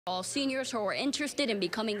All seniors who are interested in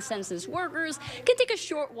becoming census workers can take a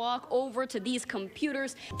short walk over to these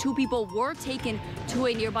computers. 2 people were taken to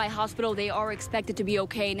a nearby hospital. They are expected to be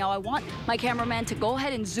okay. Now I want my cameraman to go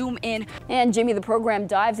ahead and zoom in. And Jimmy, the program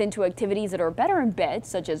dives into activities that are better in bed,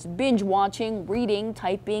 such as binge watching, reading,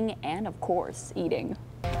 typing, and of course, eating.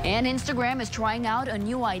 And Instagram is trying out a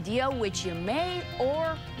new idea which you may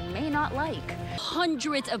or may not like.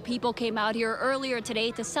 Hundreds of people came out here earlier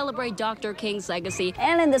today to celebrate Dr. King's legacy.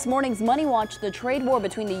 And in this morning's Money Watch, the trade war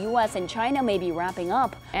between the U.S. and China may be wrapping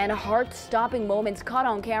up. And heart-stopping moments caught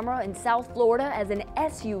on camera in South Florida as an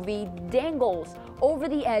SUV dangles over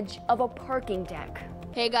the edge of a parking deck.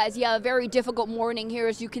 Hey guys, yeah, a very difficult morning here.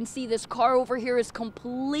 As you can see, this car over here is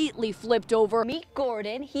completely flipped over. Meet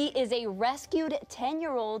Gordon. He is a rescued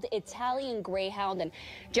 10-year-old Italian Greyhound. And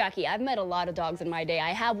Jackie, I've met a lot of dogs in my day. I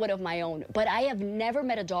have one of my own, but I have never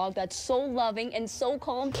met a dog that's so loving and so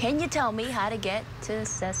calm. Can you tell me how to get to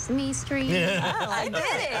Sesame Street? Yeah. Oh, I did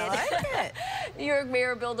it. I like it. New York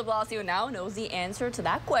Mayor Bill de Blasio now knows the answer to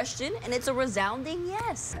that question, and it's a resounding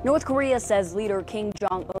yes. North Korea says leader Kim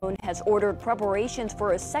Jong-un has ordered preparations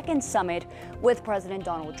for a second summit with President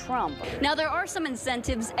Donald Trump. Now, there are some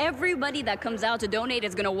incentives. Everybody that comes out to donate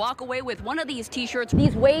is going to walk away with one of these t-shirts.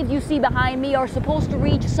 These waves you see behind me are supposed to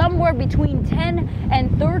reach somewhere between 10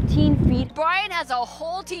 and 13 feet. Brian has a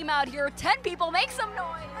whole team out here. 10 people, make some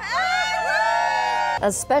noise.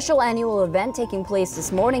 A special annual event taking place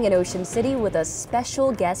this morning in Ocean City with a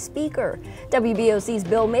special guest speaker. WBOC's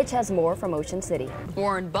Bill Mitch has more from Ocean City.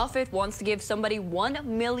 Warren Buffett wants to give somebody $1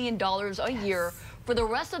 million a year for the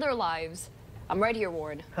rest of their lives. I'm right here,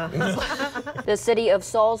 Warren. The city of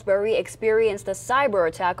Salisbury experienced a cyber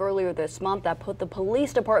attack earlier this month that put the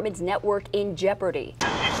police department's network in jeopardy.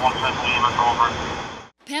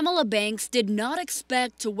 Pamela Banks did not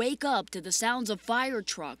expect to wake up to the sounds of fire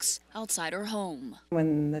trucks outside her home.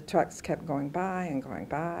 When the trucks kept going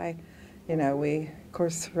by, you know, we, of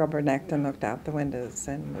course, rubbernecked and looked out the windows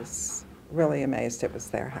and was really amazed it was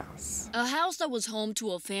their house. A house that was home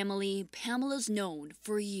to a family Pamela's known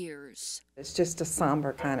for years. It's just a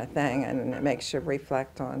somber kind of thing, and it makes you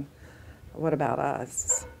reflect on what about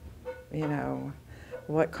us? You know,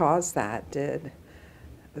 what caused that? Did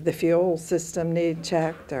the fuel system need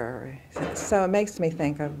checked? Or so it makes me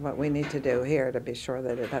think of what we need to do here to be sure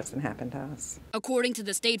that it doesn't happen to us. According to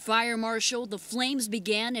the state fire marshal, the flames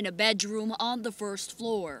began in a bedroom on the first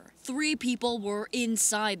floor. 3 people were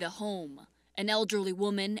inside the home, an elderly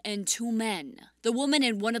woman and 2 men. The woman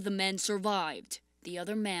and one of the men survived. The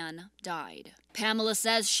other man died. Pamela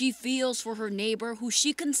says she feels for her neighbor, who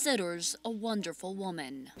she considers a wonderful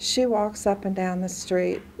woman. She walks up and down the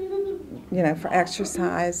street, you know, for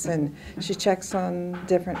exercise, and she checks on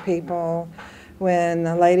different people. When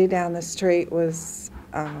a lady down the street was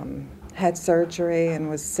had surgery and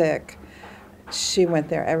was sick, she went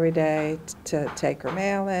there every day to take her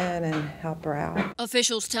mail in and help her out.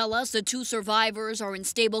 Officials tell us the 2 survivors are in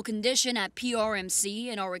stable condition at PRMC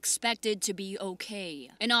and are expected to be okay.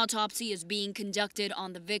 An autopsy is being conducted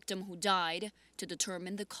on the victim who died to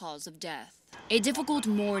determine the cause of death. A difficult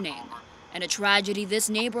morning and a tragedy this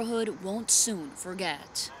neighborhood won't soon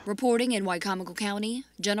forget. Reporting in Wycomico County,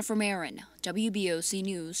 Jennifer Marin, WBOC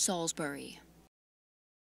News, Salisbury.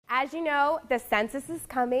 As you know, the census is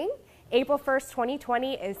coming. April 1st,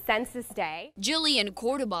 2020 is Census Day. Jillian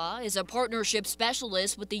Cordoba is a partnership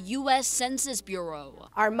specialist with the U.S. Census Bureau.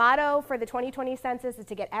 Our motto for the 2020 census is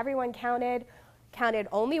to get everyone counted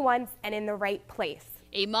only once and in the right place.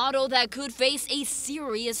 A motto that could face a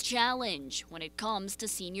serious challenge when it comes to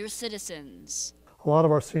senior citizens. A lot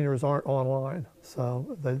of our seniors aren't online,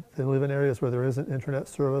 so they live in areas where there isn't internet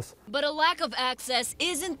service. But a lack of access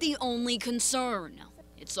isn't the only concern.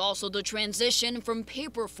 It's also the transition from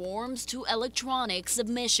paper forms to electronic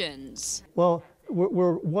submissions. Well,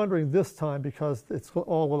 we're wondering this time, because it's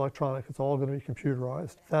all electronic, it's all going to be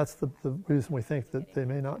computerized. That's the reason we think that they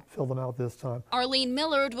may not fill them out this time. Arlene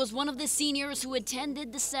Millard was one of the seniors who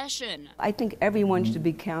attended the session. I think everyone should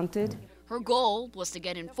be counted. Her goal was to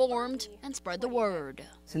get informed and spread the word.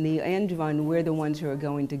 In the end run, we're the ones who are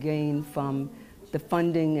going to gain from the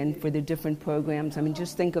funding and for the different programs. I mean,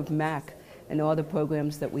 just think of MAC and all the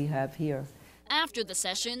programs that we have here. After the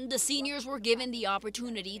session, the seniors were given the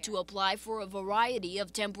opportunity to apply for a variety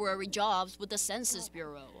of temporary jobs with the Census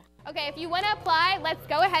Bureau. Okay, if you want to apply, let's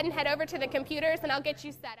go ahead and head over to the computers and I'll get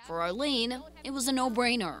you set up. For Arlene, it was a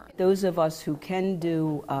no-brainer. Those of us who can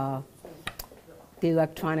do the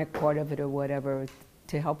electronic part of it or whatever,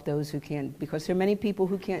 to help those who can't, because there are many people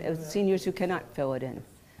who can't, seniors who cannot fill it in.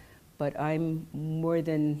 But I'm more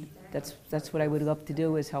than, that's what I would love to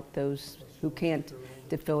do, is help those who can't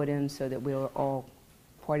to fill it in so that we'll all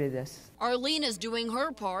part of this. Arlene is doing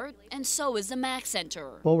her part, and so is the Mac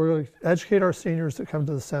Center. Well, we're going to educate our seniors that come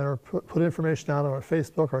to the center, put information out on our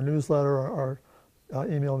Facebook, our newsletter, our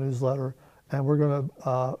email newsletter, and we're going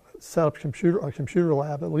to set up a computer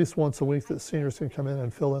lab at least once a week that seniors can come in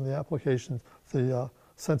and fill in the applications, the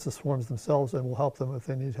census forms themselves, and we'll help them if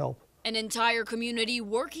they need help. An entire community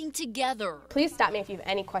working together. Please stop me if you have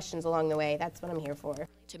any questions along the way. That's what I'm here for.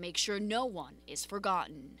 To make sure no one is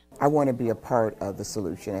forgotten. I want to be a part of the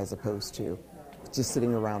solution as opposed to just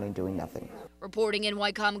sitting around and doing nothing. Reporting in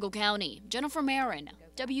Wycomico County, Jennifer Marin,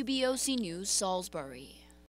 WBOC News, Salisbury.